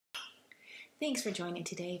Thanks for joining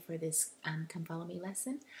today for this Come Follow Me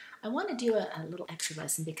lesson. I want to do a little extra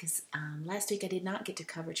lesson because last week I did not get to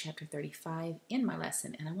cover chapter 35 in my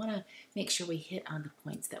lesson, and I want to make sure we hit on the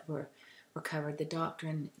points that were covered, the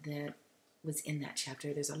doctrine that was in that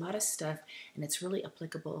chapter. There's a lot of stuff, and it's really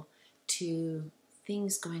applicable to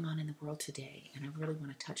things going on in the world today, and I really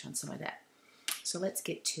want to touch on some of that. So let's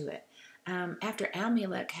get to it. After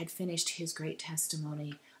Alma had finished his great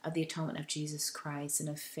testimony of the atonement of Jesus Christ and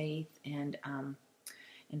of faith and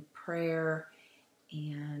prayer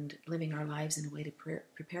and living our lives in a way to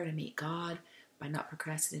prepare to meet God by not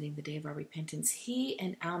procrastinating the day of our repentance, he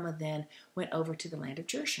and Alma then went over to the land of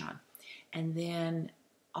Jershon. And then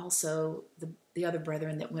also the other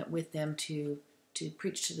brethren that went with them to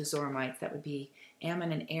preach to the Zoramites, that would be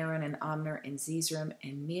Ammon and Aaron and Omner and Zeezrom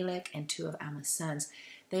and Melech and two of Alma's sons.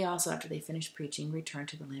 They also, after they finished preaching, returned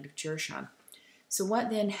to the land of Jershon. So what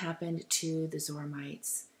then happened to the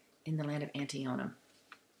Zoramites in the land of Antionum?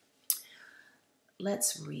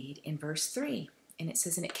 Let's read in verse 3. And it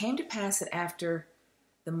says, "And it came to pass that after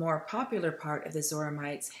the more popular part of the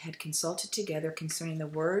Zoramites had consulted together concerning the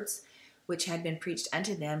words which had been preached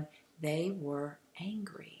unto them, they were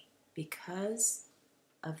angry because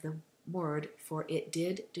of the word, for it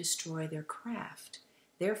did destroy their craft.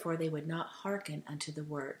 Therefore they would not hearken unto the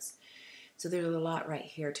words." So there's a lot right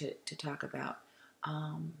here to talk about.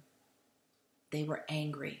 They were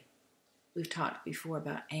angry. We've talked before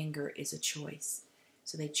about anger is a choice.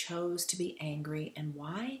 So they chose to be angry. And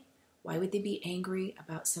why? Why would they be angry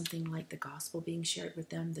about something like the gospel being shared with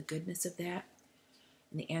them, the goodness of that?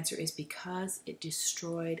 And the answer is because it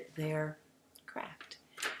destroyed their craft.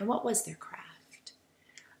 And what was their craft?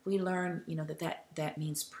 We learn, that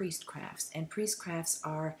means priestcrafts. And priestcrafts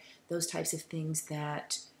are those types of things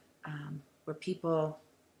that where people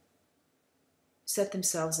set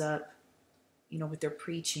themselves up, with their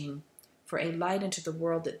preaching for a light unto the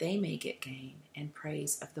world that they may get gain and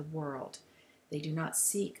praise of the world. They do not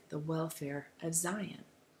seek the welfare of Zion.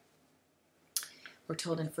 We're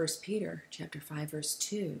told in 1 Peter chapter 5, verse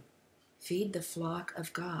 2, "Feed the flock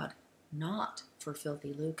of God, not for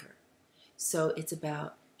filthy lucre." So it's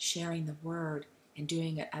about sharing the word and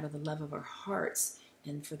doing it out of the love of our hearts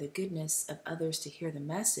and for the goodness of others to hear the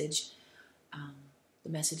message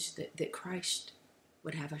that Christ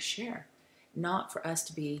would have us share. Not for us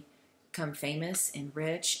to become famous and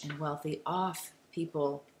rich and wealthy off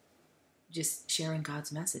people just sharing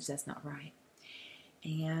God's message. That's not right.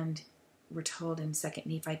 And we're told in 2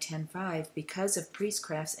 Nephi 10:5, "Because of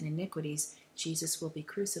priestcrafts and iniquities, Jesus will be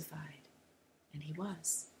crucified." And he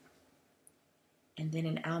was. And then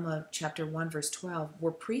in Alma chapter 1, verse 12,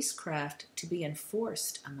 "Were priestcraft to be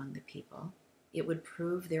enforced among the people, it would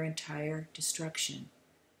prove their entire destruction."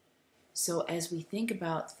 So as we think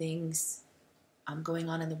about things going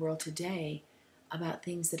on in the world today, about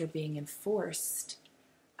things that are being enforced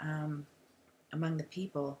among the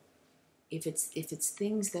people, if it's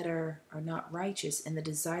things that are not righteous and the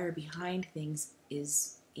desire behind things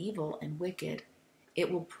is evil and wicked,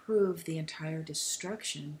 it will prove the entire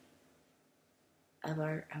destruction of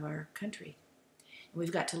our country. And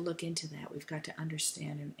we've got to look into that. We've got to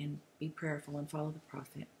understand and be prayerful and follow the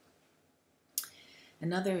prophet.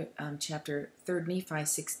 Another chapter, 3 Nephi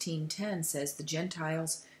 16:10 says, "The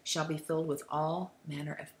Gentiles shall be filled with all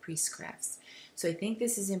manner of priestcrafts." So I think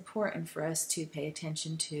this is important for us to pay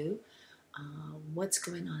attention to what's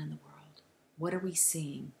going on in the world. What are we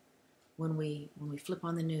seeing when we flip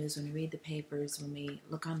on the news, when we read the papers, when we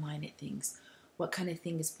look online at things? What kind of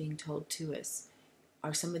thing is being told to us?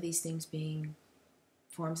 Are some of these things being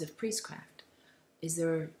forms of priestcraft? Is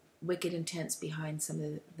there wicked intents behind some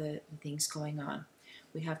of the things going on?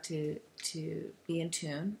 We have to be in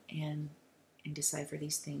tune and decipher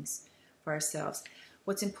these things for ourselves.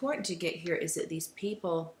 What's important to get here is that these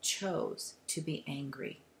people chose to be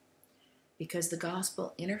angry because the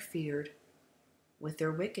gospel interfered with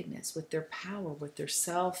their wickedness, with their power, with their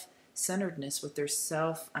self-centeredness, with their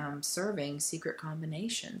self-serving secret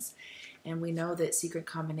combinations. And we know that secret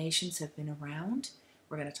combinations have been around.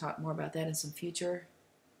 We're going to talk more about that in some future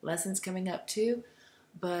lessons coming up too.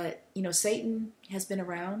 But, Satan has been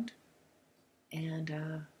around,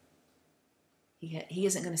 and he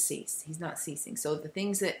isn't going to cease. He's not ceasing. So the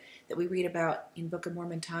things that we read about in Book of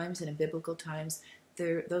Mormon times and in biblical times,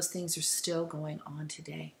 those things are still going on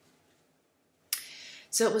today.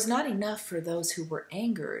 So it was not enough for those who were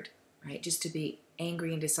angered, right, just to be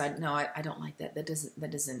angry and decide, no, I don't like that.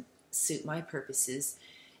 That doesn't suit my purposes,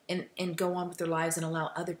 and go on with their lives and allow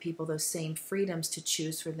other people those same freedoms to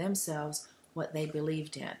choose for themselves what they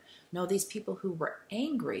believed in. No, these people who were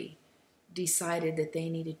angry decided that they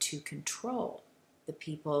needed to control the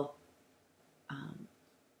people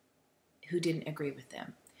who didn't agree with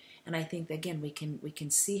them. And I think that, again, we can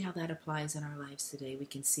see how that applies in our lives today. We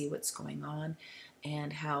can see what's going on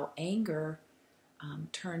and how anger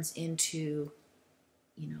turns into,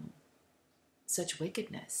 such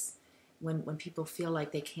wickedness when people feel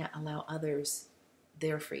like they can't allow others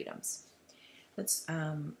their freedoms. Let's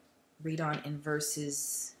read on in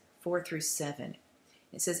verses 4 through 7.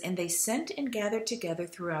 It says, "And they sent and gathered together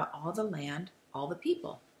throughout all the land all the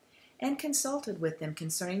people, and consulted with them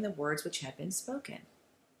concerning the words which had been spoken.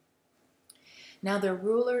 Now their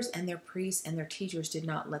rulers and their priests and their teachers did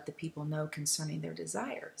not let the people know concerning their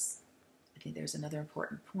desires." I think there's another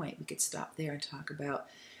important point. We could stop there and talk about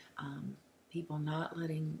people not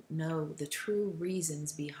letting know the true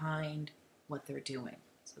reasons behind what they're doing.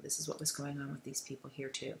 So this is what was going on with these people here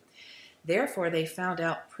too. "Therefore they found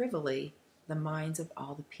out privily the minds of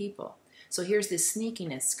all the people." So here's this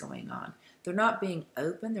sneakiness going on. They're not being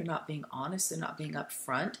open, they're not being honest, they're not being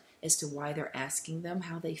upfront as to why they're asking them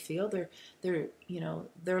how they feel. They're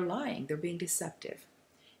lying, they're being deceptive,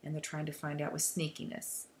 and they're trying to find out with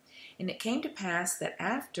sneakiness. "And it came to pass that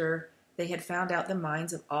after they had found out the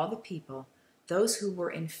minds of all the people, those who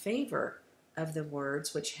were in favor of the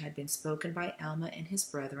words which had been spoken by Alma and his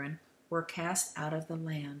brethren were cast out of the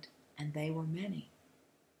land, and they were many.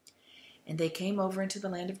 And they came over into the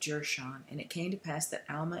land of Jershon, and it came to pass that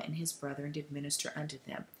Alma and his brethren did minister unto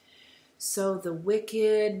them." So the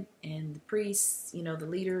wicked and the priests, the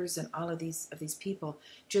leaders and all of these people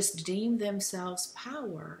just deemed themselves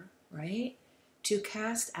power, right, to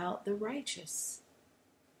cast out the righteous.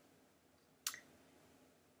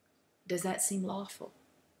 Does that seem lawful?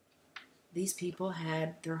 These people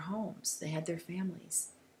had their homes, they had their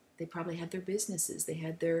families, they probably had their businesses, they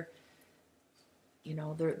had their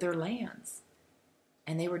lands,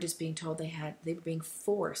 and they were just being told they were being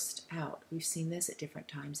forced out. We've seen this at different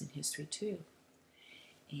times in history too,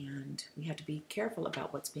 and we have to be careful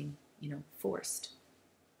about what's being forced.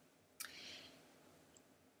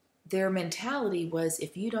 Their mentality was,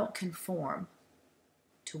 if you don't conform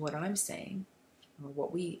to what I'm saying or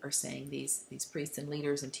what we are saying, these priests and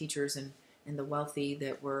leaders and teachers and the wealthy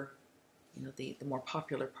that were the more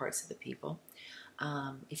popular parts of the people,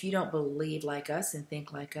 if you don't believe like us and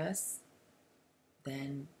think like us,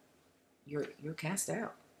 then you're cast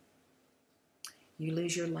out. You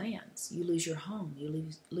lose your lands, you lose your home,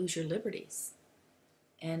 you lose your liberties.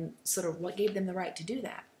 And sort of what gave them the right to do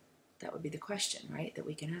that? That would be the question, right, that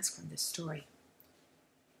we can ask from this story.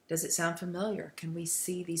 Does it sound familiar? Can we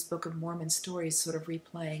see these Book of Mormon stories sort of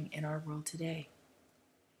replaying in our world today?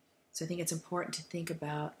 So I think it's important to think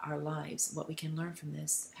about our lives, what we can learn from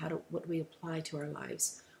this, what do we apply to our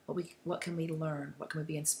lives, what can we learn, what can we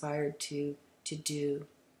be inspired to do,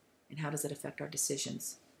 and how does it affect our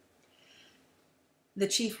decisions? The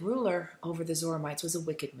chief ruler over the Zoramites was a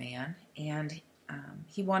wicked man, and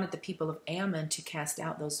he wanted the people of Ammon to cast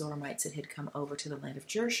out those Zoramites that had come over to the land of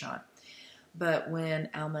Jershon. But when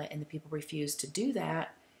Alma and the people refused to do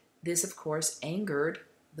that, this, of course, angered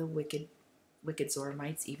the wicked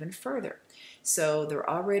Zoramites even further. So they're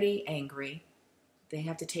already angry. They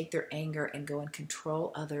have to take their anger and go and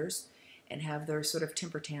control others and have their sort of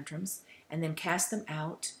temper tantrums and then cast them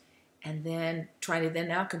out and then try to then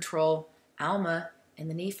now control Alma and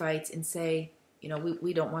the Nephites and say,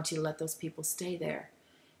 we don't want you to let those people stay there.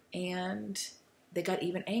 And they got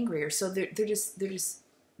even angrier. So they're just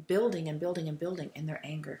building and building and building in their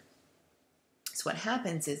anger. So what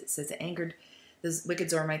happens is, it says it angered the wicked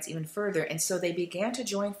Zoramites even further, and so they began to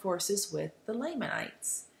join forces with the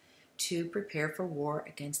Lamanites to prepare for war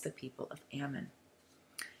against the people of Ammon.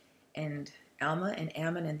 And Alma and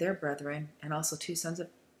Ammon and their brethren, and also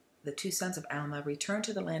the two sons of Alma, returned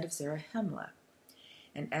to the land of Zarahemla.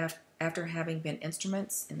 And after having been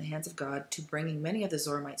instruments in the hands of God to bringing many of the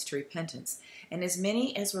Zoramites to repentance, and as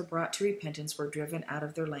many as were brought to repentance were driven out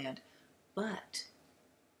of their land, but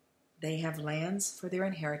they have lands for their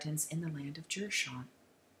inheritance in the land of Jershon.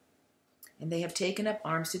 And they have taken up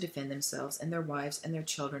arms to defend themselves and their wives and their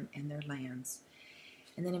children and their lands.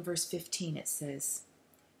 And then in verse 15 it says,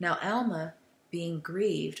 "Now Alma, being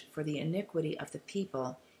grieved for the iniquity of the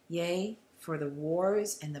people, yea, for the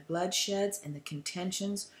wars and the bloodsheds and the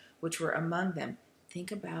contentions which were among them."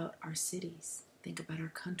 Think about our cities. Think about our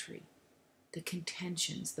country. The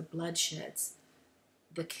contentions, the bloodsheds,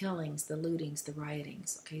 the killings, the lootings, the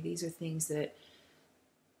riotings. Okay, these are things that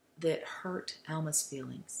hurt Alma's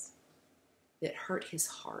feelings, that hurt his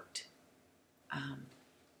heart.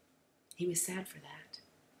 He was sad for that.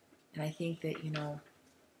 And I think that,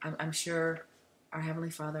 I'm sure our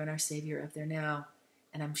Heavenly Father and our Savior are up there now,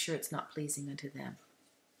 and I'm sure it's not pleasing unto them.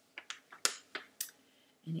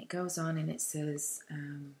 And it goes on and it says,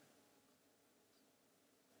 and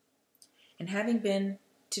having been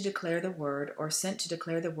to declare the word, or sent to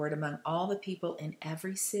declare the word among all the people in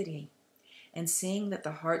every city, and seeing that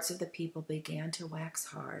the hearts of the people began to wax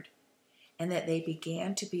hard, and that they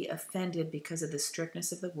began to be offended because of the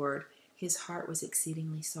strictness of the word, his heart was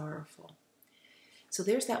exceedingly sorrowful. So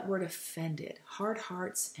there's that word offended, hard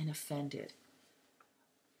hearts and offended.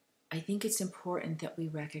 I think it's important that we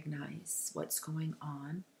recognize what's going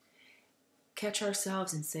on, catch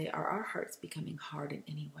ourselves and say, are our hearts becoming hard in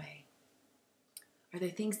any way? Are there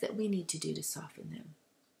things that we need to do to soften them?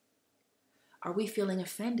 Are we feeling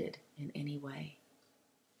offended in any way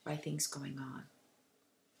by things going on?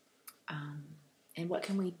 And what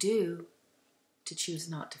can we do to choose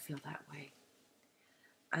not to feel that way?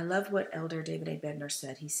 I love what Elder David A. Bednar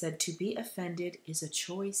said. He said, to be offended is a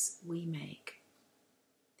choice we make.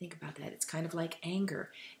 Think about that. It's kind of like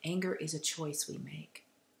anger. Anger is a choice we make.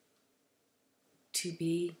 To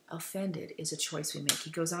be offended is a choice we make.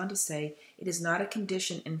 He goes on to say, it is not a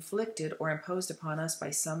condition inflicted or imposed upon us by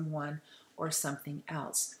someone or something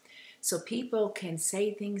else. So people can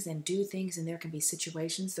say things and do things, and there can be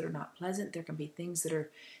situations that are not pleasant. There can be things that are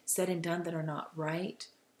said and done that are not right.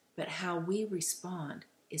 But how we respond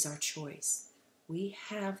is our choice. We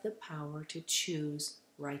have the power to choose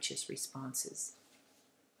righteous responses.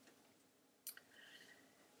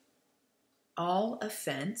 All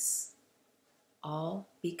offense, all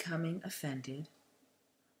becoming offended,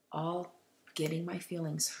 all getting my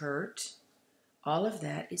feelings hurt, all of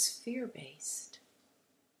that is fear-based.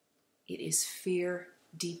 It is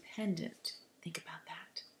fear-dependent. Think about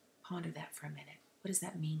that. Ponder that for a minute. What does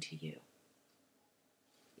that mean to you?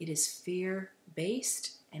 It is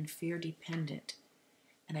fear-based and fear-dependent.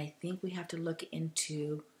 And I think we have to look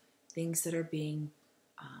into things that are being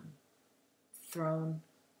thrown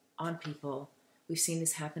on people. We've seen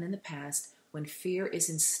this happen in the past. When fear is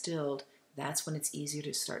instilled, that's when it's easier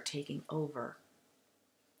to start taking over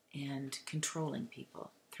and controlling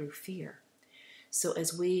people through fear. So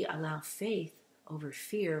as we allow faith over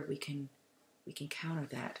fear, we can counter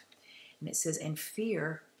that. And it says, and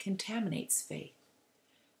fear contaminates faith.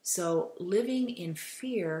 So living in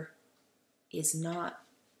fear is not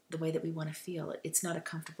the way that we want to feel. It's not a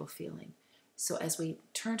comfortable feeling. So as we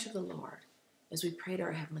turn to the Lord, as we pray to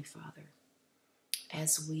our Heavenly Father,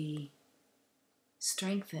 as we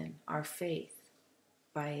strengthen our faith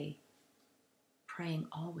by praying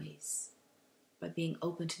always, by being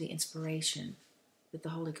open to the inspiration that the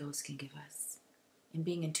Holy Ghost can give us, and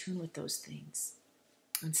being in tune with those things,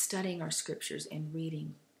 and studying our scriptures and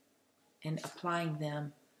reading and applying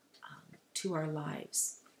them to our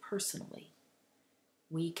lives personally,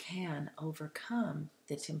 we can overcome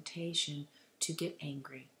the temptation to get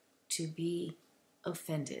angry, to be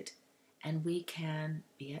offended, and we can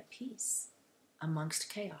be at peace amongst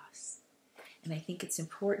chaos. And I think it's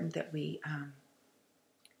important that we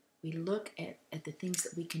look at the things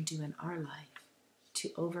that we can do in our life to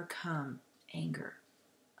overcome anger,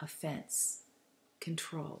 offense,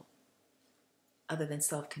 control, other than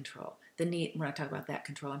self-control. The need, when I talk about that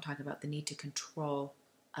control, I'm talking about the need to control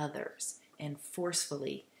others and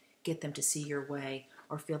forcefully get them to see your way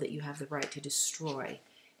or feel that you have the right to destroy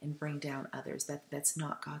and bring down others. That's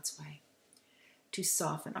not God's way. To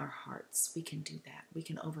soften our hearts, we can do that. We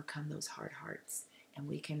can overcome those hard hearts, and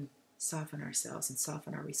we can soften ourselves and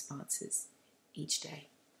soften our responses each day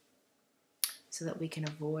so that we can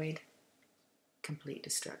avoid complete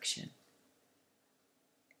destruction.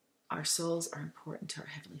 Our souls are important to our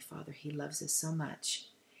Heavenly Father. He loves us so much.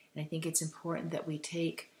 And I think it's important that we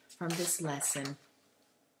take from this lesson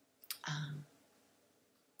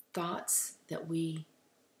thoughts that we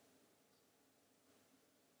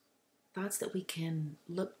can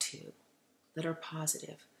look to that are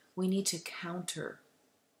positive. We need to counter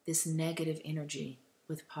this negative energy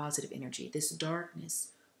with positive energy, this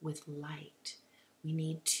darkness with light. We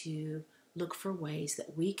need to look for ways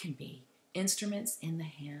that we can be instruments in the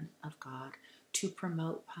hand of God to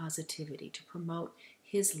promote positivity, to promote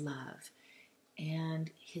His love,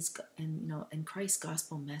 and Christ's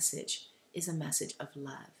gospel message is a message of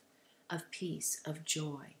love, of peace, of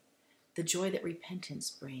joy, the joy that repentance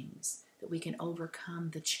brings, that we can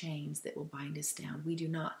overcome the chains that will bind us down. We do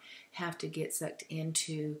not have to get sucked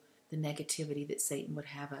into the negativity that Satan would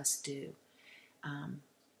have us do.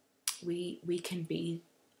 We can be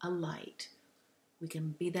a light. We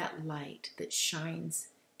can be that light that shines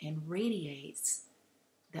and radiates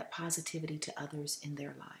that positivity to others in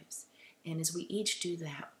their lives. And as we each do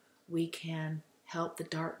that, we can help the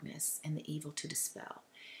darkness and the evil to dispel.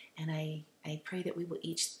 And I pray that we will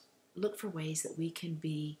each look for ways that we can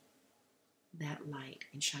be that light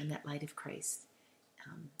and shine that light of Christ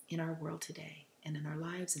in our world today, and in our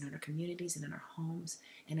lives, and in our communities, and in our homes,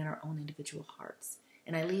 and in our own individual hearts.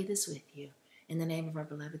 And I leave this with you in the name of our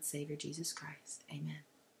beloved Savior, Jesus Christ. Amen.